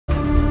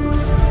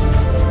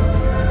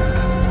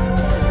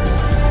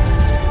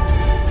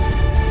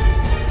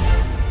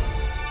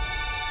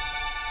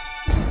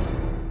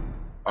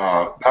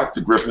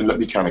Dr. Griffin, let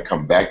me kind of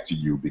come back to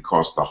you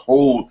because the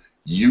whole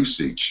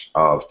usage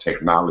of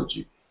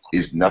technology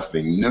is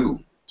nothing new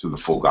to the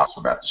Full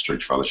Gospel Baptist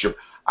Church Fellowship.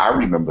 I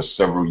remember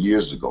several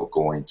years ago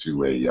going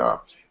to a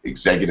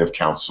executive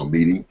council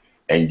meeting,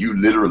 and you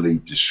literally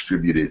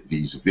distributed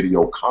these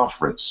video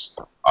conference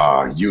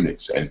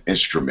units and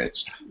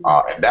instruments,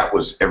 and that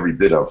was every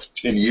bit of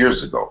 10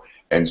 years ago.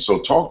 And so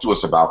talk to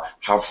us about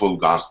how Full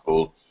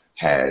Gospel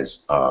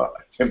has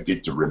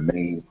attempted to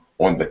remain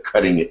on the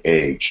cutting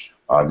edge,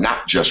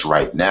 not just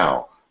right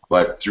now,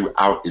 but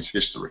throughout its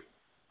history.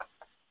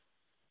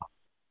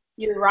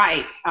 You're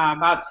right.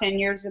 About 10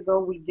 years ago,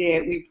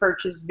 we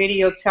purchased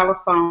video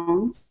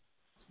telephones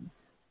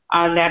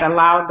that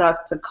allowed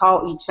us to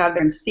call each other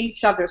and see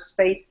each other's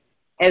face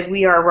as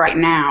we are right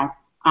now,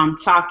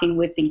 talking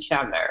with each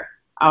other.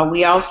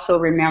 We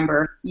also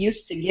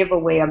used to give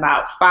away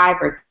about 5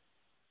 or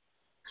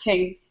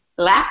 10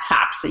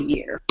 laptops a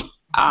year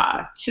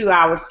to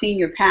our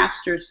senior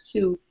pastors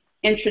to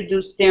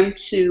introduce them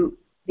to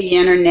the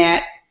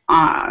internet,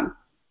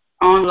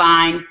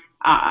 online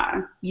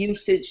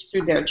usage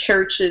through their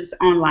churches,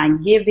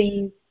 online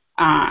giving,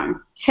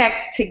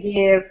 text to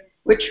give.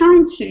 We're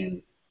trying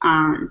to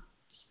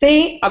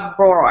stay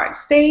abroad,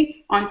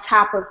 stay on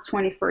top of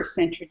 21st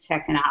century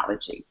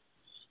technology.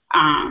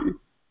 And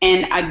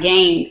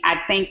again,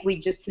 I think we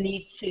just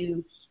need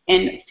to,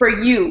 and for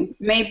you,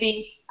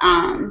 maybe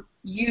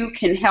you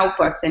can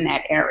help us in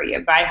that area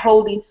by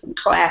holding some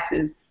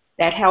classes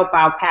that help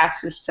our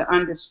pastors to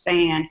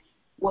understand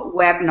what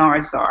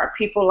webinars are.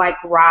 People like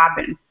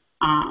Robin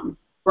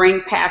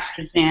bring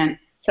pastors in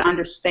to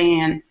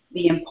understand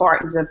the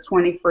importance of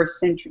 21st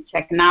century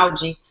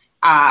technology.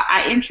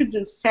 I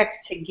introduced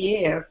Text to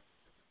Give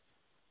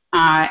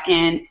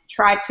and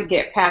try to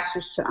get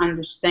pastors to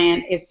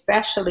understand,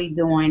 especially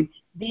during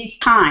these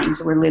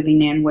times we're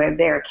living in where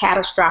there are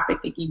catastrophic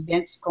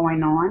events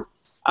going on.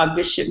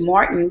 Bishop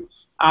Martin,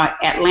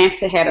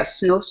 Atlanta had a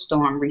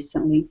snowstorm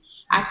recently.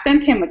 I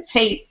sent him a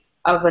tape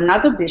of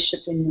another bishop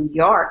in New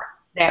York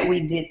that we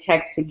did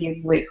Text to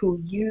Give with,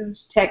 who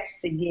used Text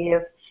to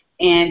Give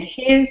and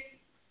his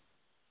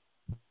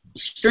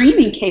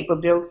streaming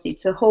capability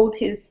to hold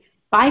his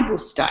Bible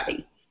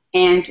study.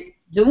 And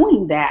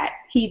doing that,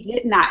 he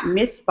did not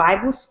miss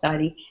Bible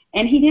study,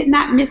 and he did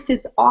not miss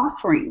his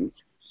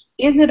offerings.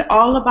 Is it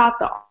all about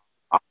the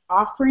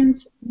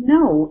offerings?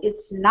 No,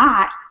 it's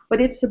not, but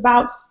it's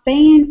about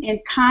staying in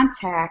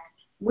contact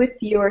with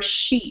your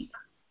sheep,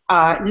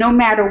 no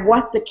matter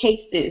what the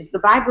case is. The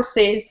Bible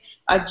says,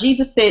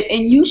 Jesus said,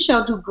 and you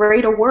shall do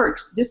greater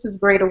works. This is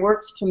greater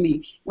works to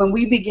me. When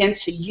we begin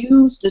to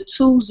use the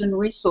tools and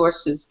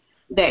resources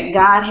that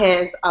God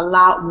has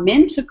allowed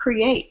men to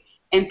create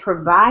and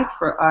provide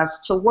for us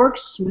to work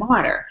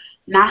smarter,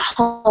 not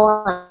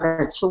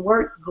harder, to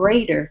work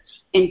greater,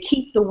 and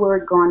keep the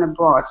word going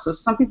abroad. So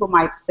some people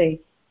might say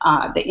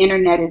the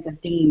internet is a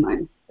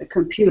demon, the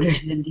computer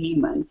is a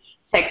demon,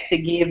 Text to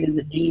Give is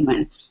a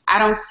demon. I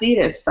don't see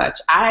it as such.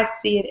 I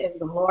see it as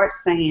the Lord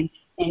saying,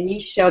 and ye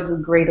shall do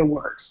greater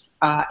works.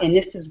 And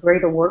this is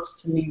greater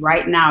works to me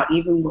right now,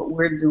 even what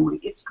we're doing.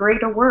 It's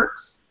greater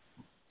works.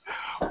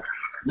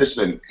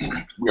 Listen,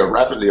 we are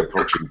rapidly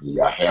approaching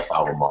the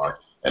half-hour mark,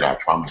 and I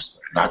promise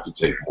not to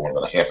take more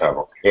than a half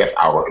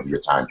hour of your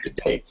time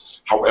today.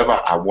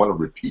 However, I want to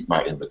repeat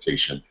my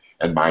invitation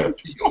and my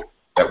appeal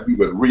that we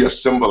would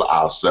reassemble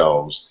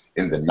ourselves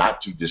in the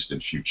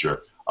not-too-distant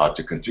future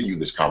to continue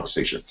this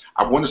conversation.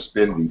 I want to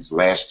spend these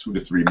last 2 to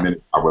 3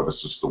 minutes, however,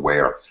 Sister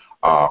Ware,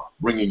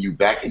 bringing you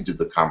back into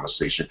the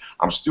conversation.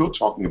 I'm still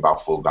talking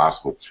about Full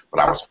Gospel, but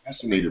I was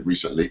fascinated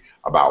recently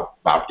about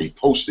a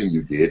posting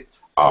you did.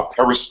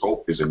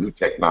 Periscope is a new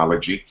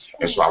technology,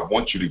 and so I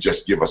want you to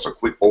just give us a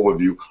quick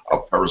overview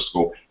of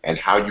Periscope and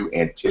how you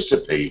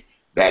anticipate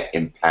that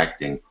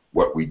impacting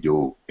what we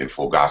do in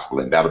Full Gospel,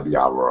 and that'll be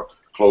our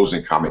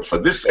closing comment for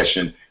this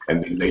session.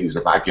 And then, ladies,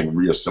 if I can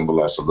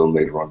reassemble us a little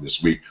later on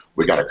this week,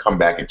 we got to come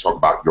back and talk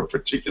about your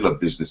particular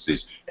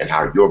businesses and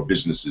how your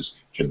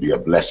businesses can be a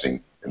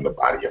blessing in the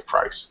body of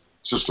Christ.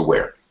 Sister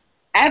Ware.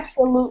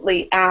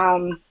 Absolutely.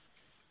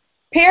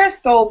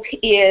 Periscope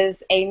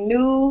is a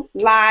new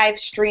live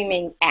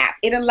streaming app.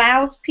 It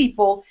allows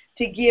people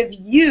to give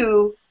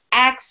you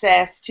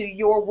access to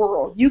your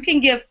world. You can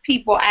give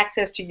people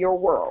access to your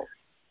world.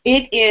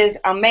 It is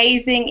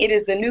amazing. It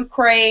is the new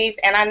craze,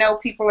 and I know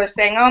people are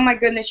saying, oh my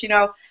goodness, you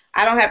know,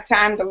 I don't have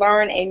time to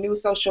learn a new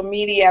social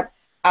media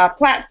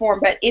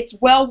platform, but it's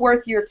well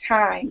worth your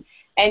time.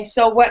 And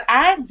so what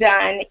I've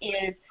done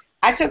is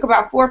I took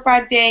about 4 or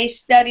 5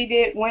 days, studied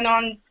it, went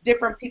on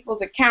different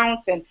people's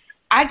accounts, and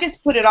I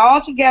just put it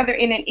all together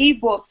in an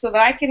ebook so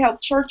that I could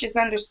help churches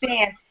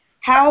understand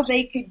how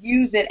they could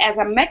use it as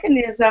a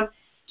mechanism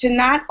to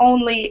not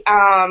only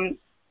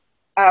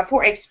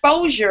for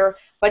exposure,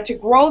 but to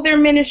grow their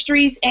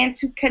ministries and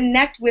to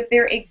connect with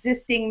their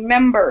existing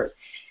members.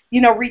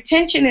 You know,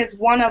 retention is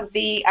one of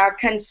the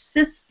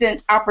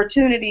consistent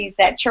opportunities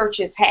that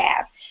churches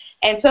have.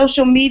 And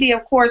social media,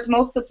 of course,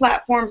 most of the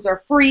platforms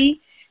are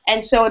free,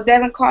 and so it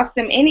doesn't cost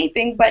them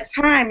anything but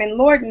time. And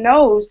Lord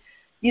knows,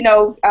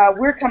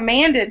 we're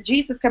commanded,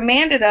 Jesus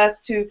commanded us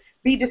to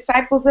be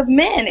disciples of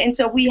men. And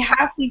so we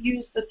have to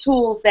use the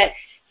tools that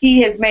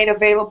he has made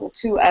available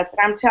to us. And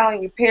I'm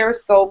telling you,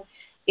 Periscope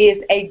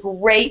is a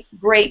great,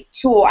 great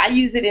tool. I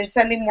use it in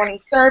Sunday morning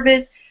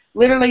service,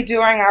 literally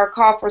during our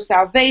call for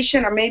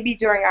salvation, or maybe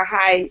during a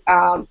high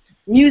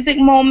music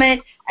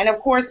moment, and of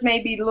course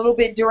maybe a little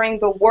bit during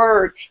the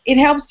word. It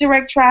helps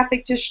direct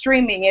traffic to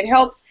streaming. It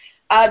helps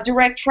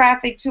direct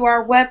traffic to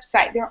our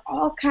website. There are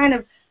all kind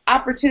of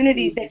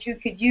opportunities that you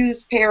could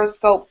use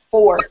Periscope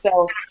for.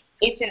 So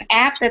it's an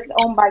app that's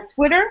owned by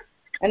Twitter,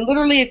 and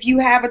literally if you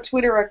have a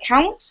Twitter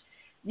account,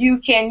 you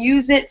can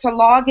use it to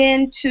log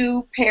in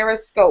to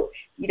Periscope.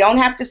 You don't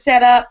have to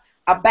set up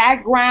a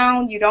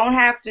background. You don't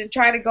have to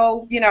try to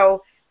go,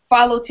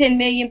 follow 10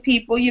 million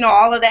people,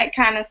 all of that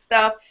kind of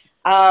stuff.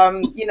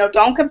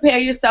 Don't compare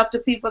yourself to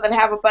people that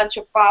have a bunch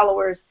of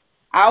followers.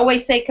 I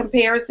always say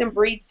comparison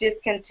breeds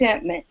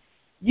discontentment.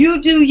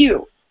 You do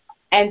you.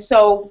 And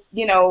so,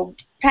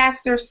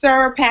 Pastor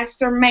Sir,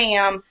 Pastor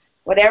Ma'am,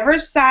 whatever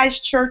size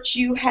church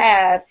you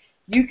have,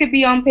 you could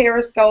be on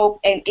Periscope,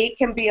 and it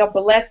can be a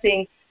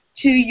blessing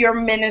to your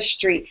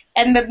ministry.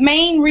 And the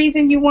main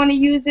reason you want to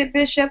use it,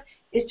 Bishop,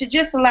 is to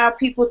just allow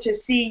people to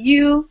see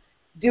you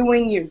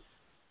doing you.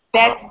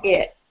 That's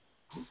it.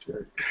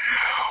 Okay.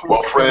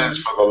 Well, friends,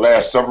 for the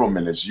last several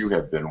minutes, you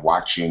have been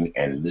watching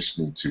and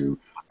listening to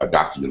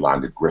Dr.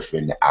 Yulonda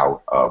Griffin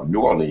out of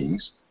New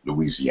Orleans,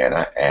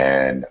 Louisiana,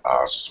 and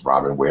Sister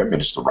Robin Ware,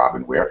 Minister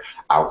Robin Ware,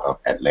 out of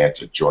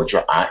Atlanta,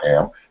 Georgia. I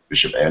am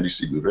Bishop Andy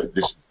C. Luter.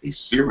 This is a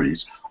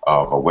series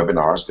of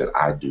webinars that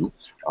I do,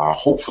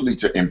 hopefully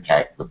to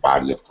impact the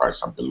body of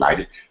Christ. I'm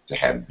delighted to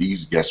have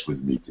these guests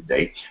with me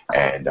today,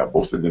 and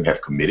both of them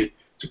have committed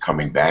to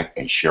coming back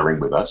and sharing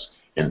with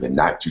us in the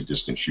not too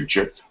distant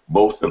future.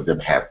 Both of them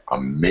have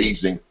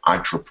amazing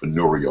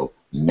entrepreneurial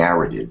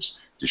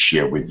narratives to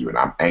share with you, and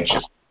I'm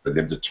anxious for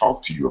them to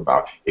talk to you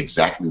about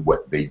exactly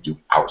what they do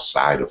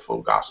outside of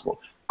full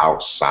gospel,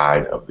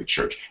 outside of the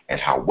church, and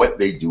how what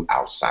they do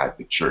outside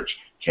the church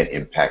can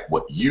impact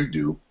what you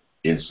do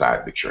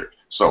inside the church.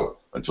 So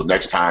until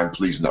next time,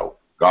 please know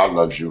God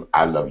loves you.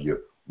 I love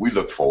you. We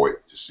look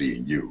forward to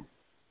seeing you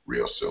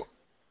real soon.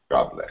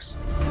 God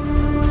bless.